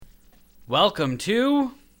Welcome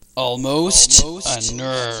to Almost a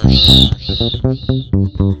Nurse.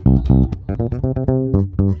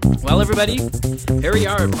 Well, everybody, here we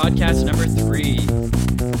are at podcast number 3,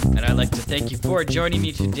 and I'd like to thank you for joining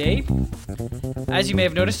me today. As you may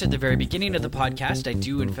have noticed at the very beginning of the podcast, I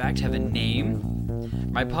do in fact have a name.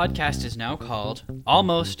 My podcast is now called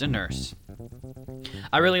Almost a Nurse.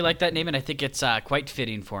 I really like that name, and I think it's quite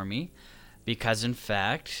fitting for me, because in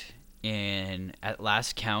fact, at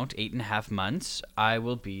last count, 8.5 months, I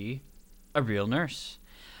will be a real nurse.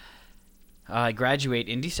 I graduate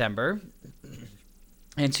in December,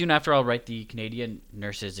 and soon after I'll write the Canadian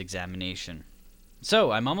Nurses Examination. So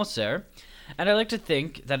I'm almost there, and I like to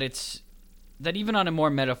think that that even on a more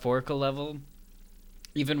metaphorical level,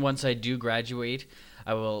 even once I do graduate,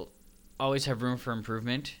 I will always have room for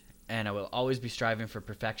improvement, and I will always be striving for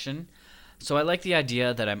perfection. So I like the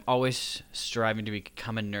idea that I'm always striving to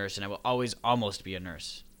become a nurse, and I will always almost be a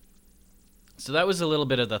nurse. So that was a little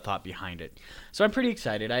bit of the thought behind it. So I'm pretty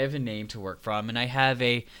excited. I have a name to work from, and I have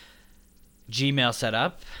a Gmail set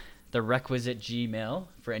up, the requisite Gmail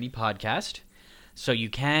for any podcast. So you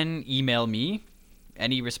can email me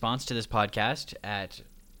any response to this podcast at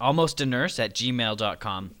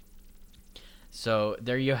almostanurse@gmail.com. So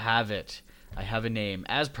there you have it. I have a name,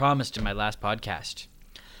 as promised in my last podcast.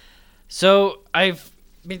 So I've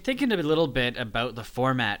been thinking a little bit about the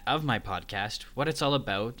format of my podcast, what it's all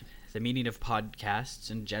about, the meaning of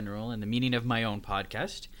podcasts in general, and the meaning of my own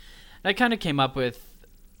podcast. And I kind of came up with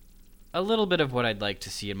a little bit of what I'd like to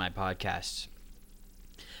see in my podcasts.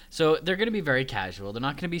 So they're going to be very casual. They're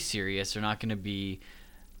not going to be serious. They're not going to be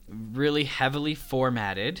really heavily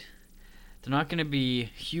formatted. They're not going to be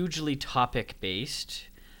hugely topic-based.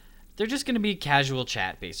 They're just going to be casual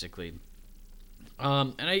chat, basically.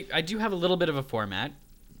 And I do have a little bit of a format.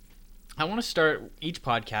 I want to start each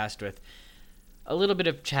podcast with a little bit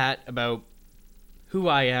of chat about who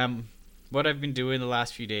I am, what I've been doing the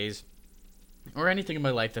last few days, or anything in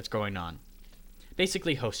my life that's going on.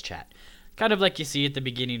 Basically host chat. Kind of like you see at the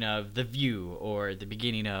beginning of The View or the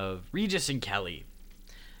beginning of Regis and Kelly.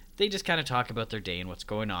 They just kind of talk about their day and what's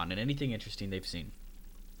going on and anything interesting they've seen.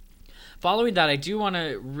 Following that, I do want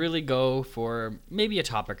to really go for maybe a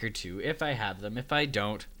topic or two, if I have them. If I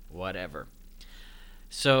don't, whatever.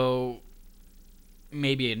 So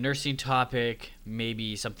maybe a nursing topic,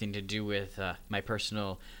 maybe something to do with my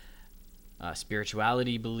personal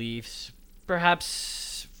spirituality beliefs.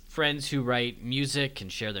 Perhaps friends who write music can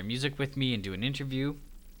share their music with me and do an interview.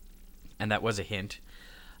 And that was a hint.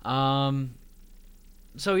 So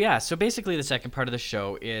basically the second part of the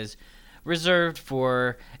show is reserved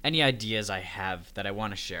for any ideas I have that I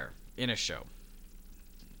want to share in a show.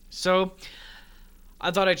 So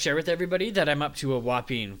I thought I'd share with everybody that I'm up to a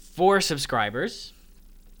whopping 4 subscribers.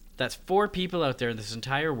 That's 4 people out there in this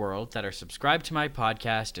entire world that are subscribed to my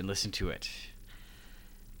podcast and listen to it.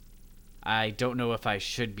 I don't know if I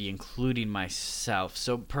should be including myself,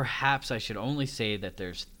 so perhaps I should only say that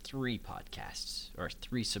there's 3 podcasts or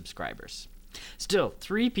 3 subscribers. Still,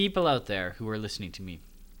 3 people out there who are listening to me.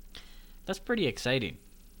 That's pretty exciting.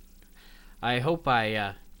 I hope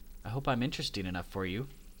I'm interesting enough for you,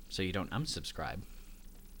 so you don't unsubscribe.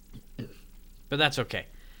 But that's okay.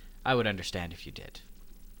 I would understand if you did.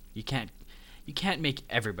 You can't make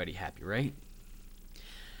everybody happy, right?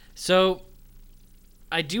 So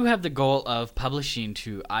I do have the goal of publishing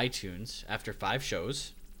to iTunes after 5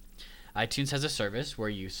 shows. iTunes has a service where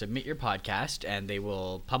you submit your podcast and they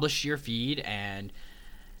will publish your feed, and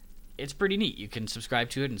it's pretty neat. You can subscribe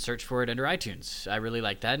to it and search for it under iTunes. I really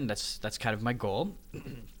like that, and that's kind of my goal.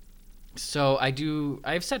 So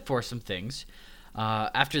I've set forth some things.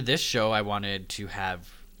 After this show, I wanted to have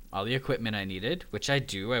all the equipment I needed, which I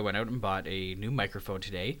do. I went out and bought a new microphone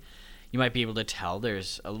today. You might be able to tell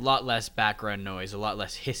there's a lot less background noise, a lot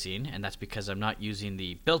less hissing, and that's because I'm not using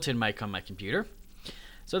the built-in mic on my computer.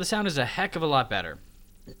 So the sound is a heck of a lot better.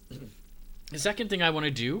 The second thing I want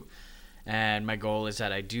to do, and my goal is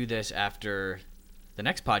that I do this after the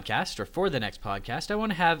next podcast, or for the next podcast, I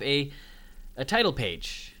want to have a title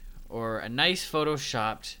page, or a nice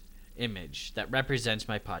photoshopped image that represents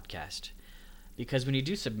my podcast. Because when you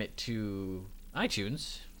do submit to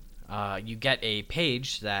iTunes, you get a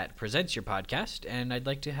page that presents your podcast, and I'd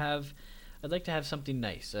like to have something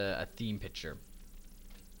nice, a theme picture.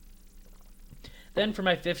 Then for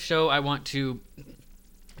my 5th show, I want to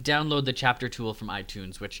download the chapter tool from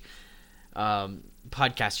iTunes, which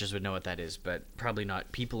podcasters would know what that is, but probably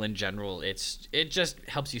not people in general. It just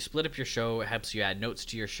helps you split up your show, it helps you add notes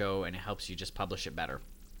to your show, and it helps you just publish it better.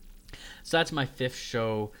 So that's my 5th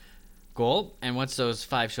show goal, and once those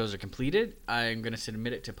 5 shows are completed, I'm going to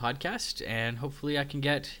submit it to podcast, and hopefully I can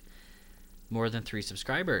get more than 3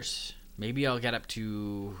 subscribers. Maybe I'll get up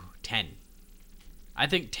to 10. I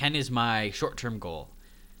think 10 is my short-term goal.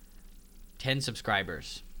 10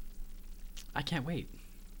 subscribers. I can't wait.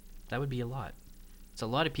 That would be a lot. It's a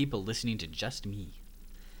lot of people listening to just me.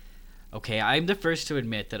 Okay, I'm the first to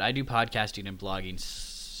admit that I do podcasting and blogging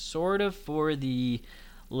sort of for the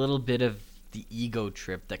little bit of the ego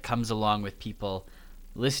trip that comes along with people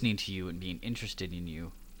listening to you and being interested in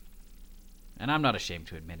you. And I'm not ashamed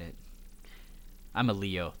to admit it. I'm a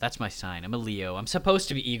Leo. That's my sign. I'm a Leo. I'm supposed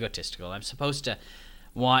to be egotistical. I'm supposed to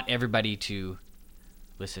want everybody to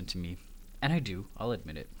listen to me. And I do. I'll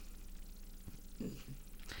admit it.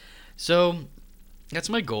 So, that's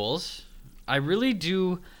my goals. I really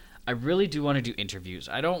do want to do interviews.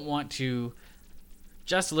 I don't want to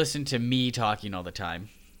just listen to me talking all the time.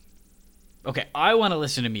 Okay, I want to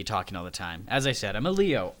listen to me talking all the time. As I said, I'm a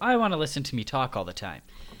Leo. I want to listen to me talk all the time.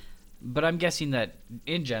 But I'm guessing that,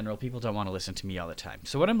 in general, people don't want to listen to me all the time.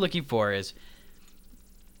 So what I'm looking for is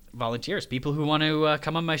volunteers, people who want to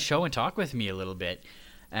come on my show and talk with me a little bit.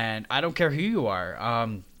 And I don't care who you are.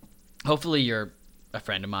 Hopefully you're a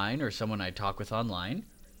friend of mine or someone I talk with online.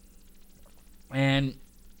 And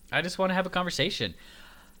I just want to have a conversation.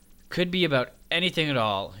 Could be about anything at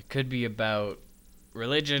all. It could be about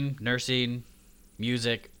religion, nursing,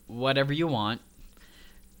 music, whatever you want.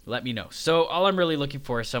 Let me know. So all I'm really looking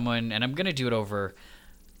for is someone, and I'm going to do it over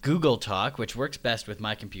Google Talk, which works best with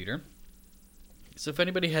my computer. So if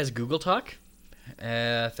anybody has Google Talk,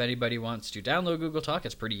 if anybody wants to download Google Talk,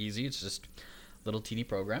 it's pretty easy. It's just a little teeny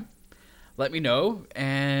program. Let me know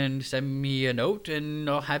and send me a note, and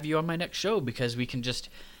I'll have you on my next show, because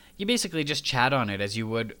you basically just chat on it as you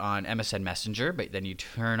would on MSN Messenger, but then you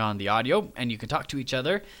turn on the audio and you can talk to each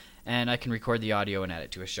other, and I can record the audio and add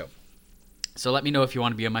it to a show. So let me know if you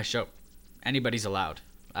want to be on my show. Anybody's allowed.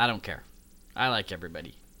 I don't care. I like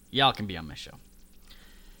everybody. Y'all can be on my show.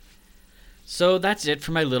 So that's it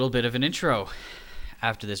for my little bit of an intro.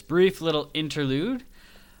 After this brief little interlude,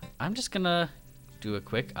 I'm just going to do a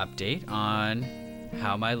quick update on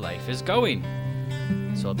how my life is going.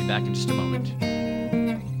 So I'll be back in just a moment.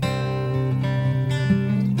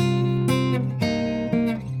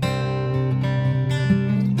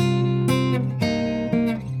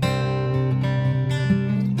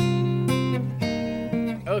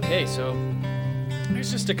 Okay, so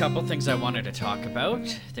there's just a couple things I wanted to talk about,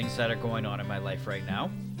 things that are going on in my life right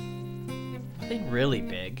now. Nothing really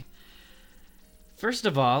big. First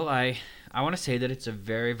of all, I want to say that it's a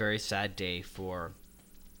very, very sad day for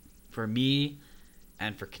me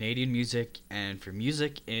and for Canadian music and for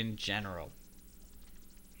music in general.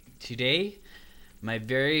 Today, my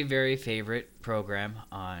very, very favorite program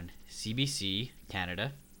on CBC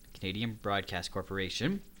Canada, Canadian Broadcast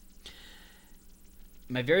Corporation,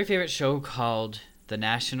 my very favorite show called The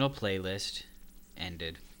National Playlist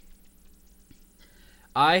ended.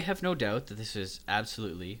 I have no doubt that this is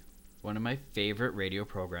absolutely one of my favorite radio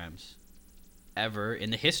programs ever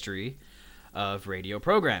in the history of radio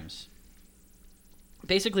programs.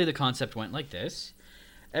 Basically, the concept went like this.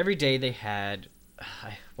 Every day they had,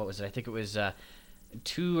 what was it? I think it was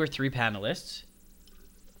 2 or 3 panelists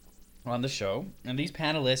on the show. And these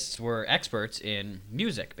panelists were experts in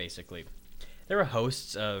music, basically. They were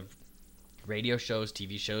hosts of radio shows,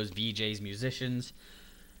 TV shows, VJs, musicians,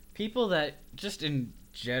 people that just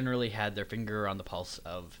generally had their finger on the pulse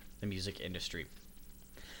of the music industry.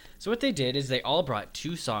 So what they did is they all brought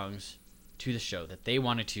 2 songs to the show that they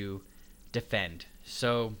wanted to defend.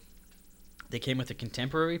 So they came with a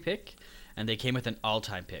contemporary pick, and they came with an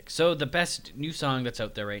all-time pick. So the best new song that's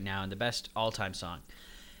out there right now and the best all-time song.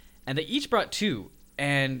 And they each brought 2,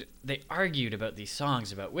 and they argued about these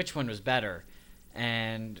songs, about which one was better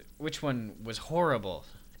and which one was horrible.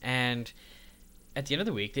 And at the end of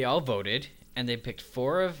the week, they all voted, and they picked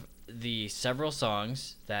 4 of the several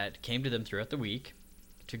songs that came to them throughout the week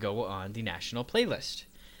to go on the national playlist.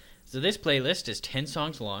 So this playlist is 10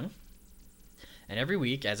 songs long, and every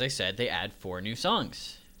week, as I said, they add 4 new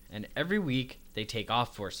songs. And every week, they take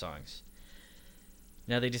off 4 songs.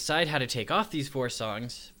 Now, they decide how to take off these 4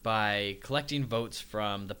 songs by collecting votes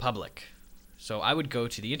from the public. So I would go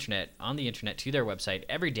to the internet, to their website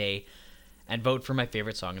every day and vote for my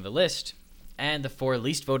favorite song on the list. And the 4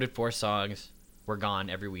 least voted for songs were gone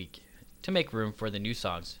every week to make room for the new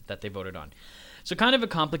songs that they voted on. So kind of a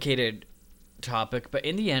complicated topic, but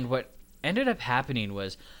in the end, what ended up happening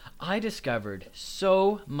was I discovered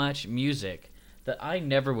so much music that I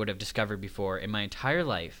never would have discovered before in my entire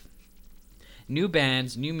life. New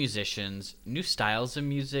bands, new musicians, new styles of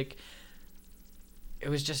music. It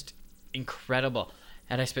was just incredible.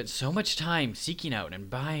 And I spent so much time seeking out and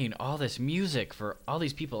buying all this music for all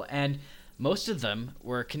these people. And most of them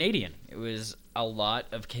were Canadian. It was a lot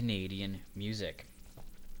of Canadian music.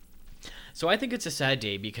 So I think it's a sad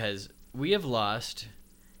day because we have lost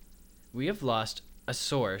a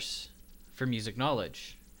source for music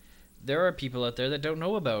knowledge. There are people out there that don't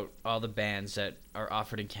know about all the bands that are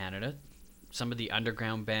offered in Canada, some of the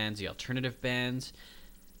underground bands, the alternative bands,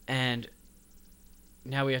 and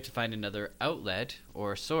now we have to find another outlet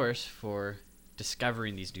or source for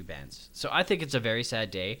discovering these new bands. So I think it's a very sad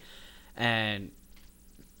day, and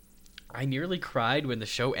I nearly cried when the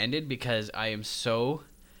show ended because I am so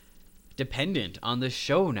dependent on this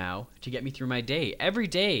show now to get me through my day. Every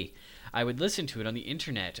day I would listen to it on the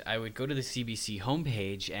internet. I would go to the CBC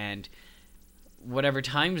homepage, and whatever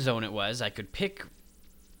time zone it was, I could pick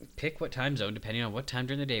what time zone depending on what time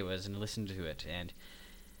during the day it was and listen to it. And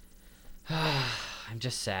I'm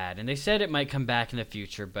just sad. And they said it might come back in the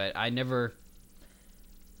future, but I never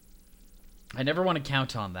want to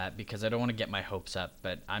count on that because I don't want to get my hopes up.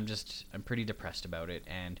 But I'm pretty depressed about it,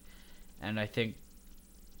 and I think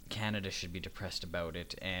Canada should be depressed about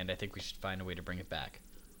it, and I think we should find a way to bring it back.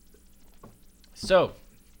 So,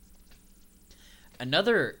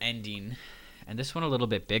 another ending, and this one a little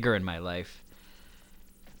bit bigger in my life.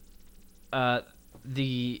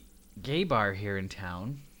 The gay bar here in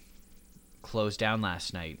town closed down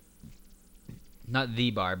last night. Not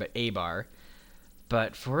the bar, but a bar.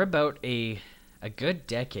 But for about a good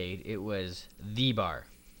decade, it was the bar.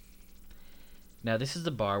 Now, this is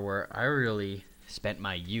the bar where I really spent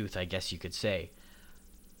my youth, I guess you could say.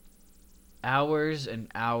 Hours and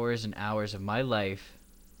hours and hours of my life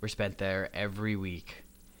were spent there every week.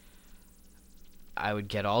 I would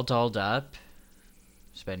get all dolled up,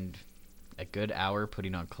 spend a good hour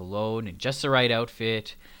putting on cologne and just the right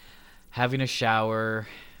outfit, having a shower,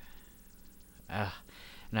 and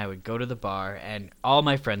I would go to the bar, and all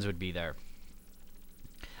my friends would be there.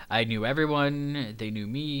 I knew everyone, they knew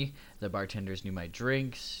me, the bartenders knew my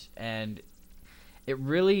drinks, and it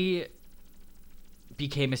really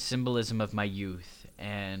became a symbolism of my youth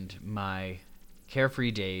and my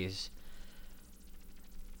carefree days.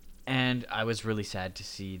 And I was really sad to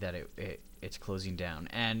see that it's closing down.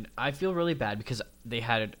 And I feel really bad because they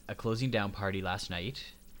had a closing down party last night.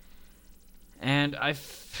 And I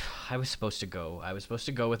was supposed to go. I was supposed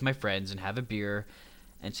to go with my friends and have a beer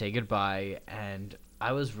and say goodbye. And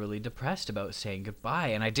I was really depressed about saying goodbye.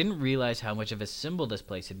 And I didn't realize how much of a symbol this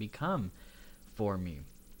place had become for me.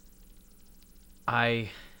 I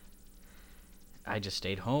just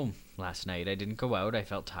stayed home last night. I didn't go out. I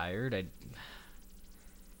felt tired. And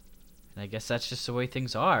I guess that's just the way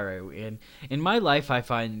things are. In my life, I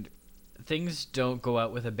find things don't go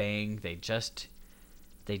out with a bang.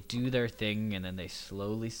 They do their thing, and then they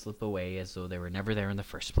slowly slip away as though they were never there in the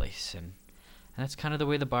first place. And that's kind of the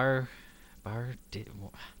way the bar did.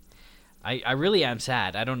 I really am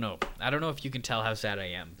sad. I don't know if you can tell how sad I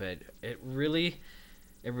am, but it really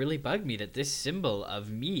bugged me that this symbol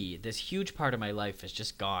of me, this huge part of my life, is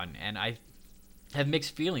just gone. And I have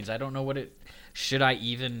mixed feelings. I don't know should I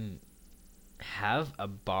even have a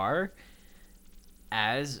bar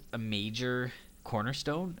as a major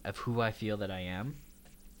cornerstone of who I feel that I am.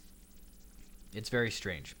 It's very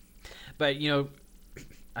strange. But,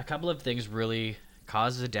 a couple of things really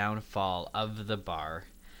caused the downfall of the bar.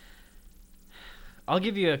 I'll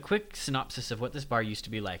give you a quick synopsis of what this bar used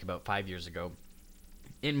to be like about 5 years ago.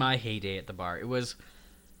 In my heyday at the bar, it was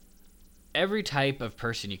every type of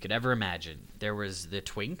person you could ever imagine. There was the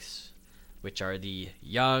twinks, which are the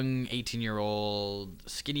young 18-year-old,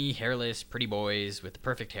 skinny, hairless, pretty boys with the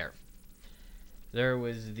perfect hair. There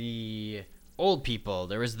was the old people.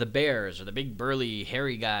 There was the bears, or the big, burly,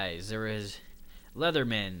 hairy guys. There was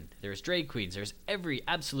leathermen. There was drag queens. There was every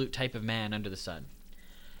absolute type of man under the sun.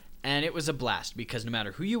 And it was a blast, because no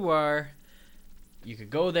matter who you are, you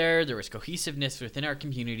could go there. There was cohesiveness within our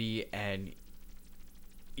community, and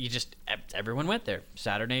everyone went there.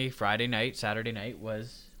 Friday night, Saturday night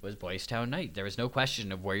was Boys Town night. There was no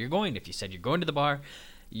question of where you're going. If you said you're going to the bar,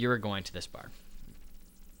 you were going to this bar.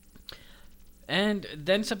 And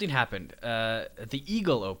then something happened. The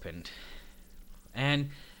Eagle opened. And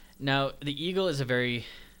now the Eagle is a very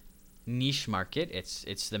niche market.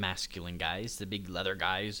 It's the masculine guys, the big leather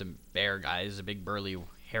guys, the bear guys, the big burly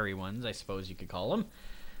hairy ones, I suppose you could call them.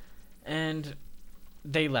 And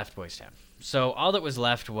they left Boys Town. So all that was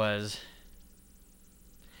left was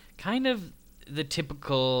kind of the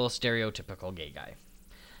typical, stereotypical gay guy.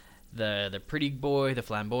 The pretty boy, the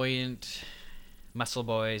flamboyant, muscle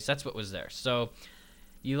boys, that's what was there. So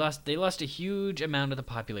they lost a huge amount of the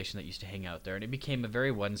population that used to hang out there, and it became a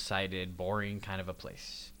very one-sided, boring kind of a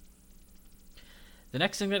place. The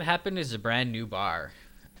next thing that happened is a brand new bar.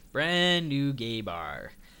 Brand new gay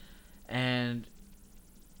bar. And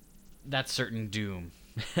that's certain doom.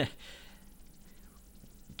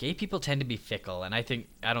 Gay people tend to be fickle, and I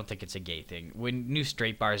don't think it's a gay thing. When new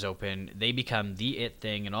straight bars open, they become the it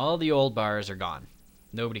thing, and all the old bars are gone.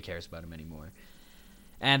 Nobody cares about them anymore.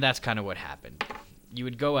 And that's kind of what happened. You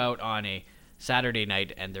would go out on a Saturday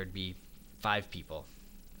night, and there'd be 5 people.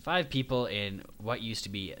 5 people in what used to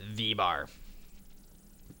be the bar.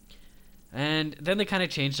 And then they kind of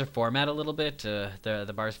changed their format a little bit,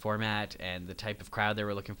 the bar's format and the type of crowd they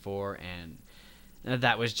were looking for, and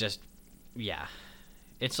that was just, yeah.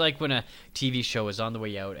 It's like when a TV show is on the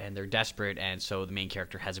way out and they're desperate, and so the main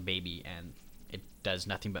character has a baby, and it does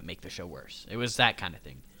nothing but make the show worse. It was that kind of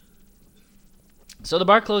thing. So the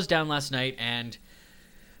bar closed down last night, and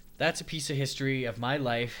that's a piece of history of my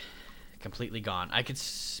life completely gone. I could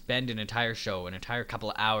spend an entire show, an entire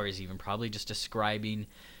couple of hours even, probably just describing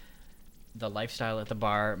the lifestyle at the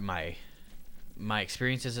bar, my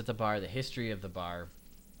experiences at the bar, the history of the bar,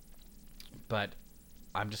 but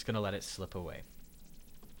I'm just going to let it slip away.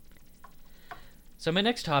 So my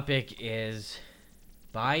next topic is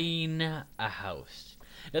buying a house.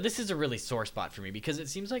 Now this is a really sore spot for me because it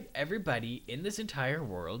seems like everybody in this entire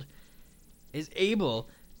world is able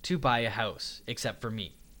to buy a house except for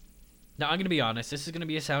me. Now I'm going to be honest, it's going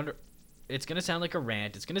to sound like a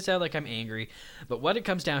rant, it's going to sound like I'm angry, but what it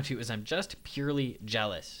comes down to is I'm just purely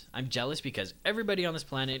jealous. I'm jealous because everybody on this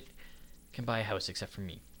planet can buy a house except for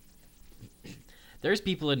me. There's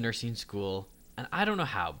people in nursing school, and I don't know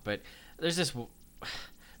how, but there's this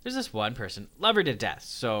one person, love her to death,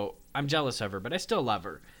 so I'm jealous of her, but I still love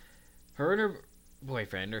her. Her and her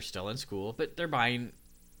boyfriend are still in school, but they're buying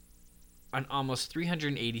an almost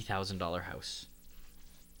 $380,000 house.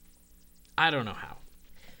 I don't know how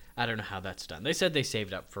that's done. They said they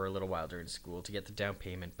saved up for a little while during school to get the down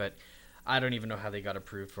payment, but I don't even know how they got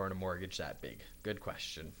approved for a mortgage that big. Good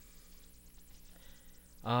question.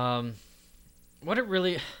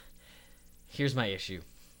 Here's my issue.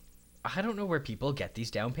 I don't know where people get these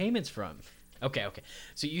down payments from. Okay.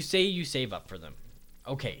 So you say you save up for them.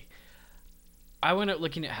 Okay. I went out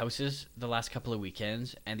looking at houses the last couple of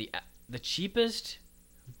weekends, and the cheapest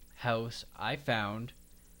house I found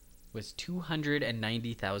was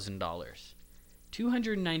 $290,000.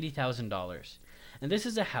 $290,000. And this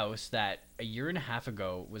is a house that a year and a half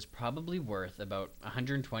ago was probably worth about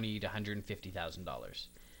 $120,000 to $150,000.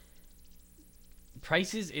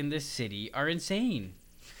 Prices in this city are insane.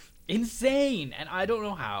 Insane! And I don't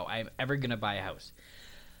know how I'm ever going to buy a house.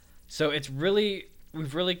 So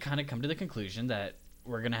we've really kind of come to the conclusion that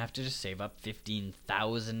we're going to have to just save up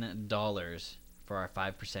 $15,000 for our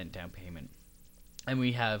 5% down payment. And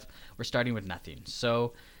we're starting with nothing.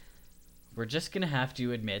 So we're just going to have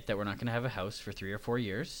to admit that we're not going to have a house for 3 or 4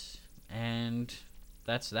 years. And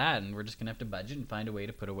that's that. And we're just going to have to budget and find a way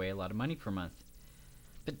to put away a lot of money per month.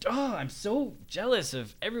 But, I'm so jealous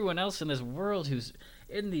of everyone else in this world who's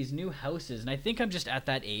in these new houses. And I think I'm just at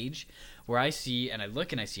that age where I see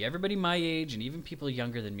everybody my age and even people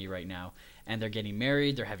younger than me right now. And they're getting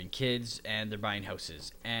married, they're having kids, and they're buying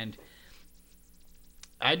houses. And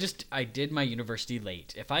I did my university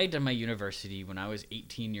late. If I had done my university when I was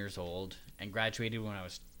 18 years old and graduated when I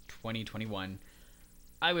was 20, 21,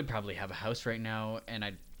 I would probably have a house right now, and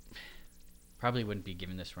I probably wouldn't be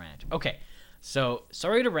giving this rant. Okay, so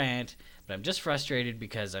sorry to rant, but I'm just frustrated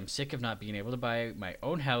because I'm sick of not being able to buy my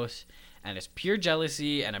own house, and it's pure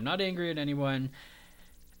jealousy, and I'm not angry at anyone.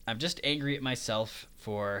 I'm just angry at myself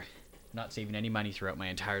for not saving any money throughout my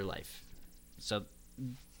entire life. So,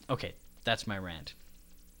 okay, that's my rant.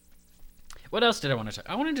 What else did I want to talk?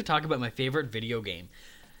 I wanted to talk about my favorite video game.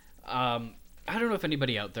 I don't know if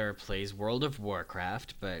anybody out there plays World of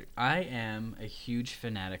Warcraft, but I am a huge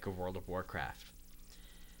fanatic of World of Warcraft.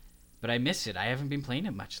 But I miss it. I haven't been playing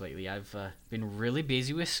it much lately. I've been really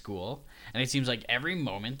busy with school, and it seems like every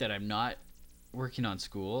moment that I'm not working on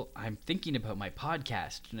school, I'm thinking about my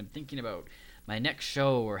podcast, and I'm thinking about my next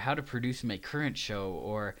show, or how to produce my current show,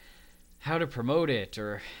 or how to promote it,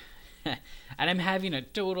 or and I'm having a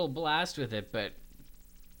total blast with it, but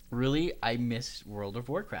really, I miss World of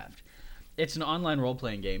Warcraft. It's an online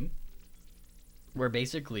role-playing game where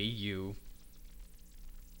basically you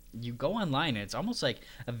go online, and it's almost like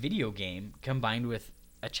a video game combined with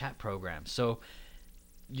a chat program. So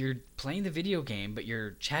you're playing the video game, but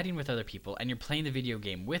you're chatting with other people, and you're playing the video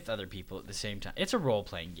game with other people at the same time. It's a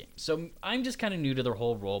role-playing game. So I'm just kind of new to the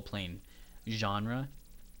whole role-playing genre.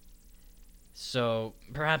 So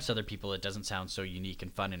perhaps other people it doesn't sound so unique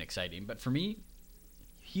and fun and exciting, but for me,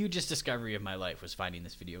 hugest discovery of my life was finding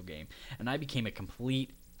this video game, and I became a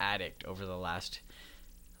complete addict over the last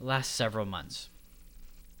several months.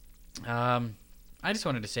 I just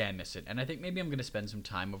wanted to say I miss it, and I think maybe I'm going to spend some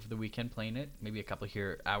time over the weekend playing it, maybe a couple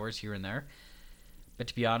hours here and there. But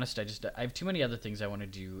to be honest, I have too many other things I want to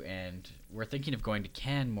do, and we're thinking of going to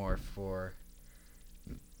Canmore for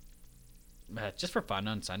just for fun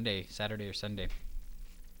on Saturday or Sunday.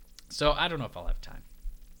 So I don't know if I'll have time.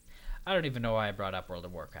 I don't even know why I brought up World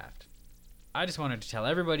of Warcraft. I just wanted to tell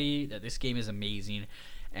everybody that this game is amazing,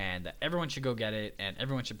 and that everyone should go get it, and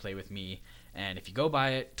everyone should play with me. And if you go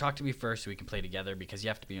buy it, talk to me first so we can play together, because you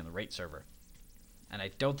have to be on the right server. And I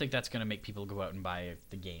don't think that's going to make people go out and buy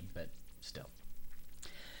the game, but still.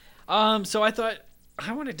 So I thought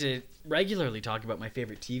I wanted to regularly talk about my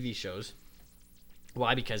favorite TV shows.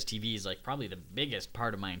 Why? Because TV is like probably the biggest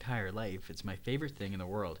part of my entire life. It's my favorite thing in the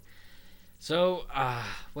world. So,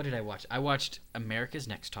 what did I watch? I watched America's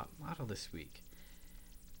Next Top Model this week.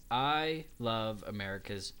 I love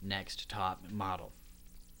America's Next Top Model.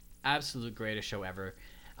 Absolute greatest show ever.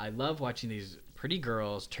 I love watching these pretty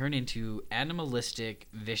girls turn into animalistic,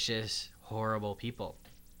 vicious, horrible people.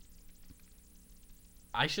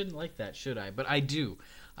 I shouldn't like that, should I? But I do.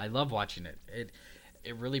 I love watching it.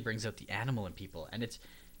 It really brings out the animal in people, and it's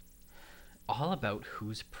all about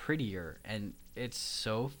who's prettier. And it's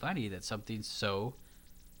so funny that something so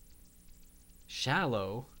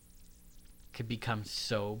shallow could become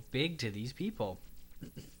so big to these people.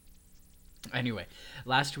 Anyway,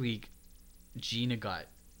 last week Gina got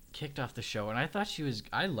kicked off the show, and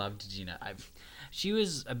I loved Gina. She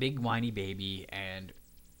was a big whiny baby, and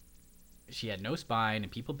she had no spine,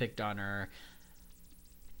 and people picked on her.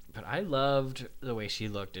 But I loved the way she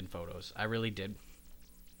looked in photos. I really did.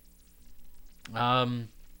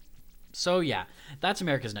 So yeah, that's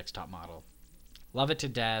America's Next Top Model. Love it to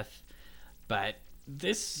death. But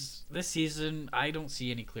this season, I don't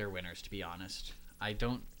see any clear winners, to be honest.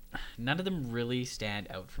 None of them really stand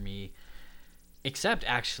out for me. Except,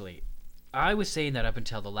 actually, I was saying that up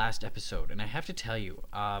until the last episode, and I have to tell you,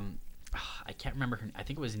 I can't remember her. I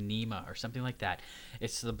think it was Nima or something like that.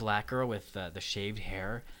 It's the black girl with the shaved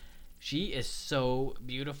hair. She is so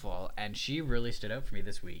beautiful, and she really stood out for me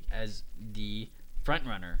this week as the front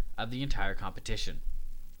runner of the entire competition.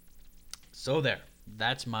 So there,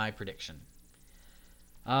 that's my prediction.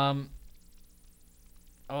 I'm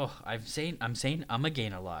saying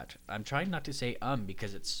again a lot. I'm trying not to say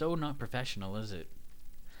because it's so not professional, is it?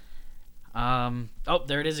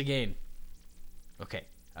 There it is again. Okay,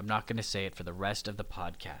 I'm not going to say it for the rest of the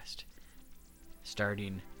podcast.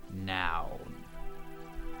 Starting now.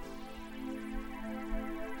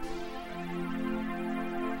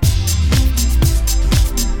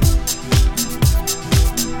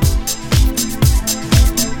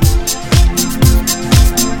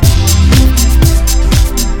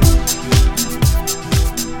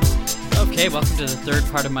 Okay, welcome to the third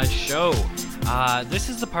part of my show. This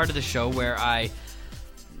is the part of the show where I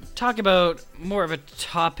talk about more of a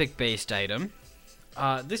topic-based item.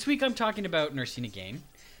 This week I'm talking about nursing again,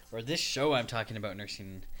 or this show I'm talking about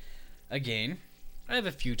nursing again. I have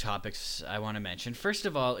a few topics I want to mention. First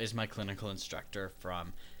of all is my clinical instructor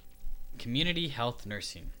from Community Health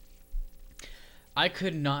Nursing. I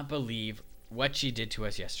could not believe what she did to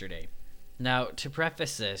us yesterday. Now, to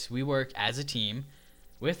preface this, we work as a team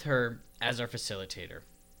with her as our facilitator.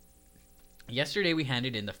 Yesterday we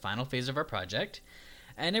handed in the final phase of our project,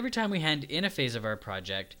 and every time we hand in a phase of our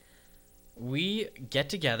project, we get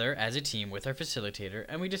together as a team with our facilitator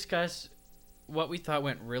and we discuss what we thought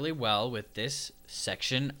went really well with this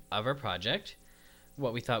section of our project,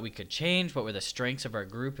 what we thought we could change, what were the strengths of our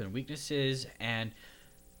group and weaknesses, and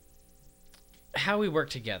how we work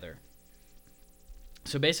together.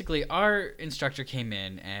 So basically, our instructor came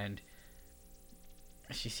in and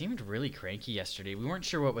she seemed really cranky yesterday. We weren't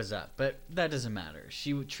sure what was up, but that doesn't matter.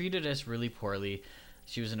 She treated us really poorly.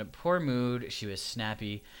 She was in a poor mood. She was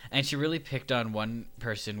snappy, and she really picked on one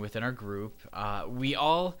person within our group. We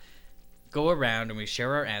all go around and we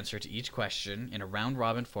share our answer to each question in a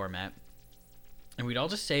round-robin format, and we'd all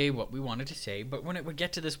just say what we wanted to say. But when it would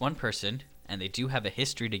get to this one person, and they do have a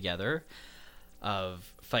history together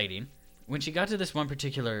of fighting, when she got to this one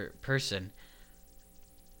particular person,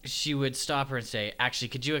 she would stop her and say, actually,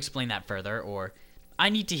 could you explain that further? Or, I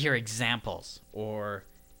need to hear examples. Or,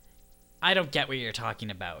 I don't get what you're talking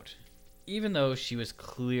about. Even though she was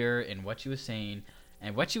clear in what she was saying,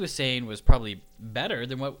 and what she was saying was probably better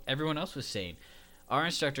than what everyone else was saying. Our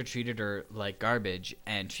instructor treated her like garbage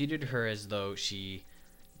and treated her as though she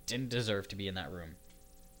didn't deserve to be in that room.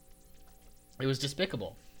 It was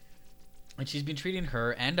despicable. And she's been treating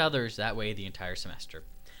her and others that way the entire semester.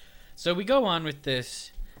 So we go on with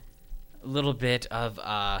this little bit of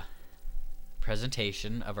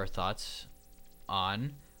presentation of our thoughts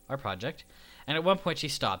on our project. And at one point she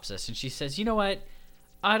stops us and she says, "You know what?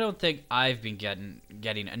 I don't think I've been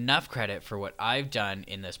getting enough credit for what I've done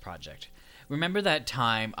in this project. Remember that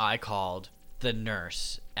time I called the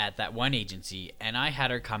nurse at that one agency and I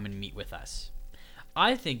had her come and meet with us?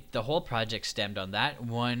 I think the whole project stemmed on that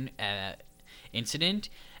one incident,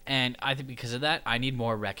 and I think because of that, I need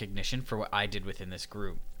more recognition for what I did within this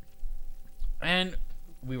group." And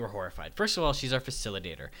we were horrified. First of all, she's our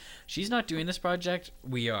facilitator. She's not doing this project.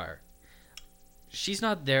 We are. She's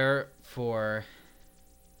not there for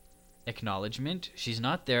acknowledgement. She's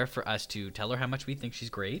not there for us to tell her how much we think she's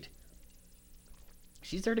great.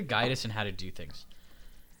 She's there to guide us in how to do things.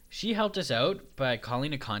 She helped us out by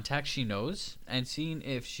calling a contact she knows and seeing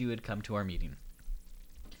if she would come to our meeting.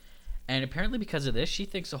 And apparently because of this, she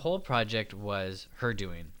thinks the whole project was her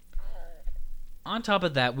doing. On top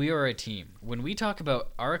of that, we are a team. When we talk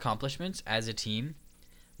about our accomplishments as a team,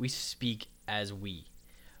 we speak as we.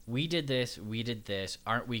 We did this,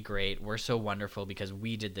 aren't we great? We're so wonderful because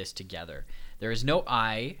we did this together. There is no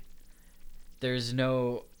I. There's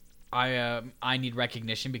no I need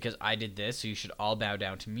recognition because I did this, so you should all bow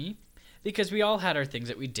down to me. Because we all had our things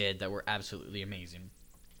that we did that were absolutely amazing.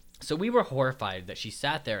 So we were horrified that she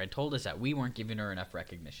sat there and told us that we weren't giving her enough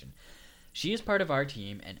recognition. She is part of our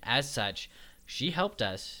team, and as such, she helped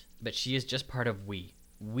us, but she is just part of we.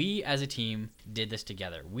 We as a team did this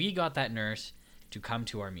together. We got that nurse to come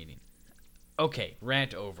to our meeting. Okay,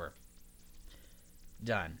 rant over.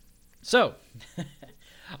 Done. So,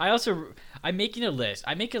 I'm making a list.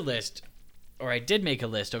 I did make a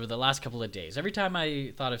list over the last couple of days. Every time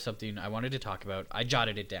I thought of something I wanted to talk about, I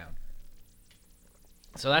jotted it down.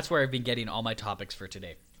 So that's where I've been getting all my topics for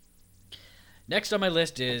today. Next on my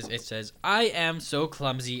list it says, "I am so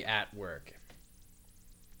clumsy at work."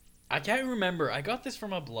 I can't remember. I got this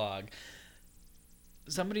from a blog.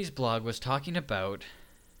 Somebody's blog was talking about,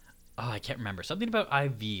 I can't remember, something about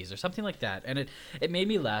IVs or something like that. And it made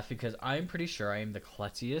me laugh because I'm pretty sure I am the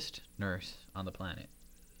klutziest nurse on the planet.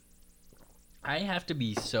 I have to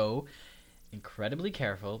be so incredibly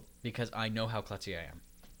careful because I know how klutzy I am.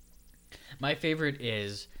 My favorite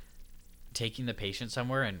is taking the patient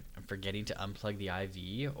somewhere and forgetting to unplug the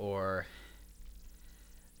IV, or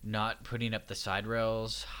not putting up the side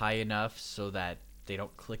rails high enough so that they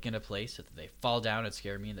don't click into place, so that they fall down and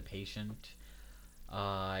scare me and the patient.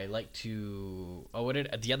 I like to...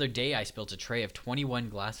 the other day I spilled a tray of 21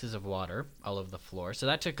 glasses of water all over the floor, so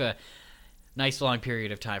that took a nice long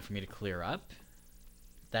period of time for me to clear up.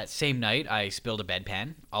 That same night I spilled a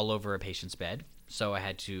bedpan all over a patient's bed, so I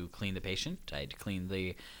had to clean the patient, I had to clean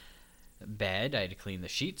the bed, I had to clean the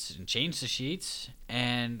sheets and change the sheets,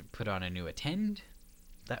 and put on a new attend.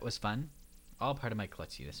 That was fun. All part of my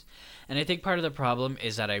klutziness. And I think part of the problem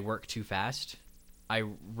is that I work too fast. I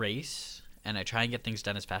race, and I try and get things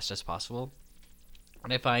done as fast as possible.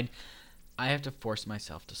 And I find I have to force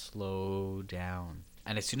myself to slow down.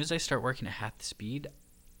 And as soon as I start working at half the speed,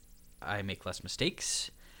 I make less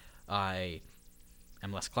mistakes. I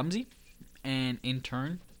am less clumsy. And in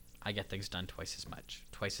turn, I get things done twice as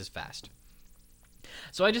fast.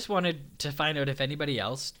 So I just wanted to find out if anybody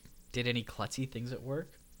else did any klutzy things at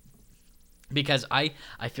work. Because I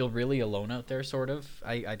feel really alone out there, sort of.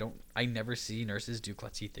 I never see nurses do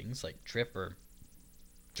klutzy things like trip or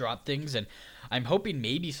drop things, and I'm hoping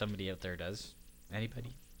maybe somebody out there does.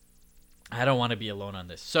 Anybody? I don't want to be alone on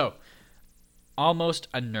this. So,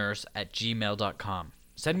 almostanurse@gmail.com.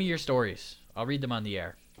 Send me your stories. I'll read them on the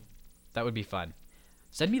air. That would be fun.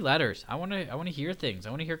 Send me letters. I want to hear things. I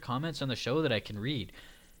want to hear comments on the show that I can read.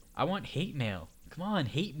 I want hate mail. Come on,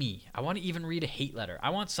 hate me. I want to even read a hate letter. I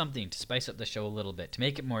want something to spice up the show a little bit, to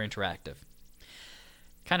make it more interactive.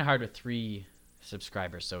 Kind of hard with 3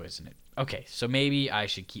 subscribers, so isn't it? Okay, so maybe I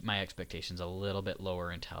should keep my expectations a little bit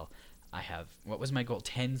lower until I have, what was my goal?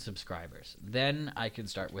 10 subscribers. Then I can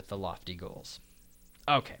start with the lofty goals.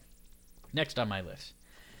 Okay, next on my list.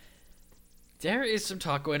 There is some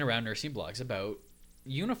talk going around nursing blogs about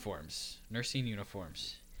uniforms, nursing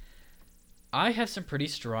uniforms. I have some pretty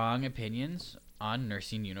strong opinions on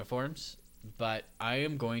nursing uniforms, but I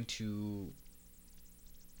am going to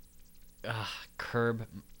curb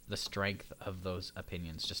the strength of those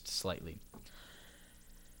opinions just slightly.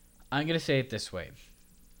 I'm going to say it this way.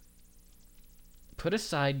 Put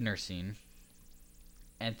aside nursing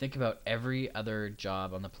and think about every other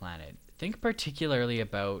job on the planet. Think particularly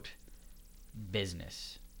about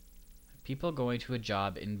business. People going to a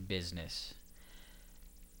job in business.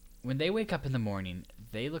 When they wake up in the morning,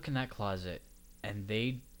 they look in that closet and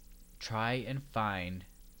they try and find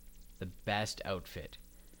the best outfit.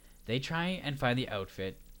 They try and find the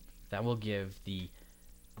outfit that will give the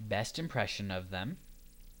best impression of them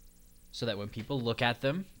so that when people look at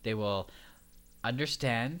them, they will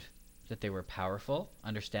understand that they were powerful,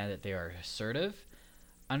 understand that they are assertive,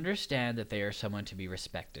 understand that they are someone to be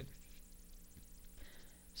respected.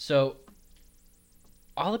 So,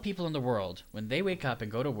 all the people in the world, when they wake up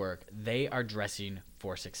and go to work, they are dressing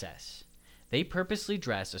for success. They purposely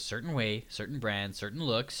dress a certain way, certain brands, certain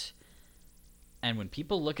looks, and when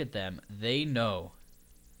people look at them, they know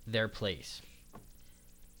their place.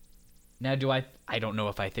 Now, I don't know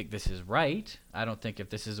if I think this is right. I don't think if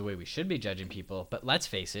this is the way we should be judging people, but let's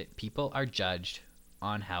face it, people are judged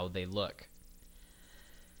on how they look.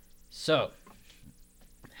 So,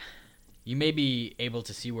 you may be able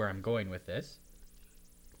to see where I'm going with this.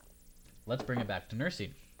 Let's bring it back to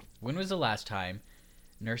nursing. When was the last time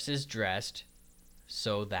nurses dressed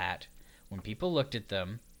so that when people looked at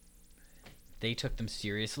them, they took them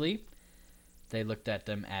seriously, they looked at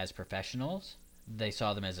them as professionals, they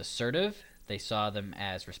saw them as assertive, they saw them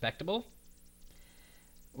as respectable?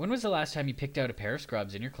 When was the last time you picked out a pair of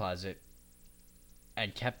scrubs in your closet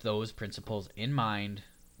and kept those principles in mind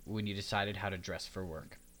when you decided how to dress for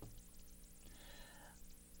work?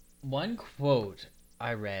 One quote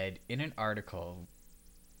I read in an article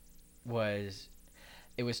was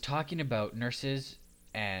talking about nurses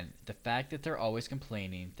and the fact that they're always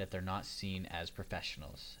complaining that they're not seen as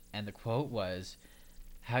professionals. And the quote was,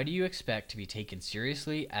 "How do you expect to be taken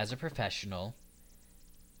seriously as a professional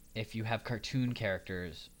if you have cartoon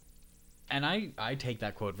characters?" And I take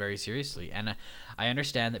that quote very seriously. And I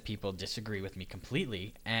understand that people disagree with me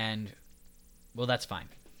completely. And, well, that's fine.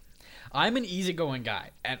 I'm an easygoing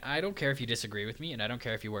guy, and I don't care if you disagree with me, and I don't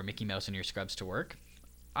care if you wear Mickey Mouse in your scrubs to work.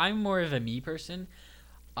 I'm more of a me person.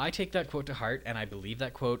 I take that quote to heart, and I believe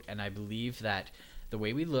that quote, and I believe that the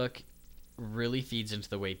way we look really feeds into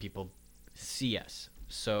the way people see us.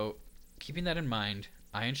 So, keeping that in mind,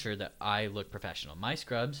 I ensure that I look professional. My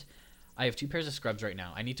scrubs, I have 2 pairs of scrubs right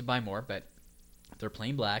now. I need to buy more, but they're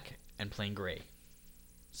plain black and plain gray.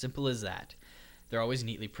 Simple as that. They're always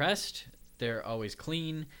neatly pressed, they're always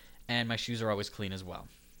clean, and my shoes are always clean as well.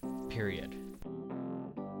 Period.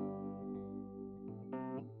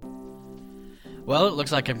 Well, it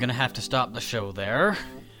looks like I'm going to have to stop the show there.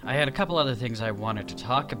 I had a couple other things I wanted to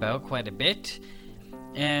talk about quite a bit,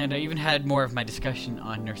 and I even had more of my discussion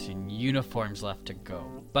on nursing uniforms left to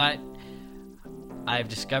go. But I've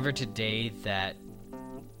discovered today that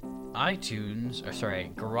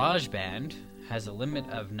GarageBand has a limit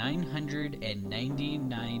of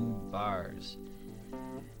 999 bars.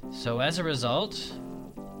 So as a result,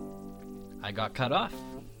 I got cut off.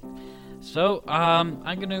 So I'm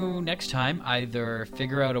going to next time either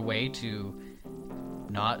figure out a way to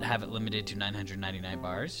not have it limited to 999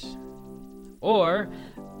 bars, or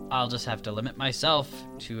I'll just have to limit myself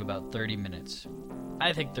to about 30 minutes.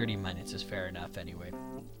 I think 30 minutes is fair enough anyway.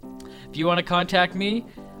 If you want to contact me,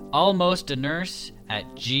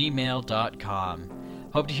 almostanurse@gmail.com.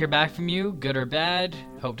 Hope to hear back from you, good or bad.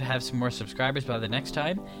 Hope to have some more subscribers by the next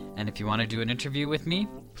time. And if you want to do an interview with me,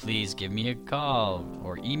 please give me a call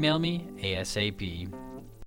or email me ASAP.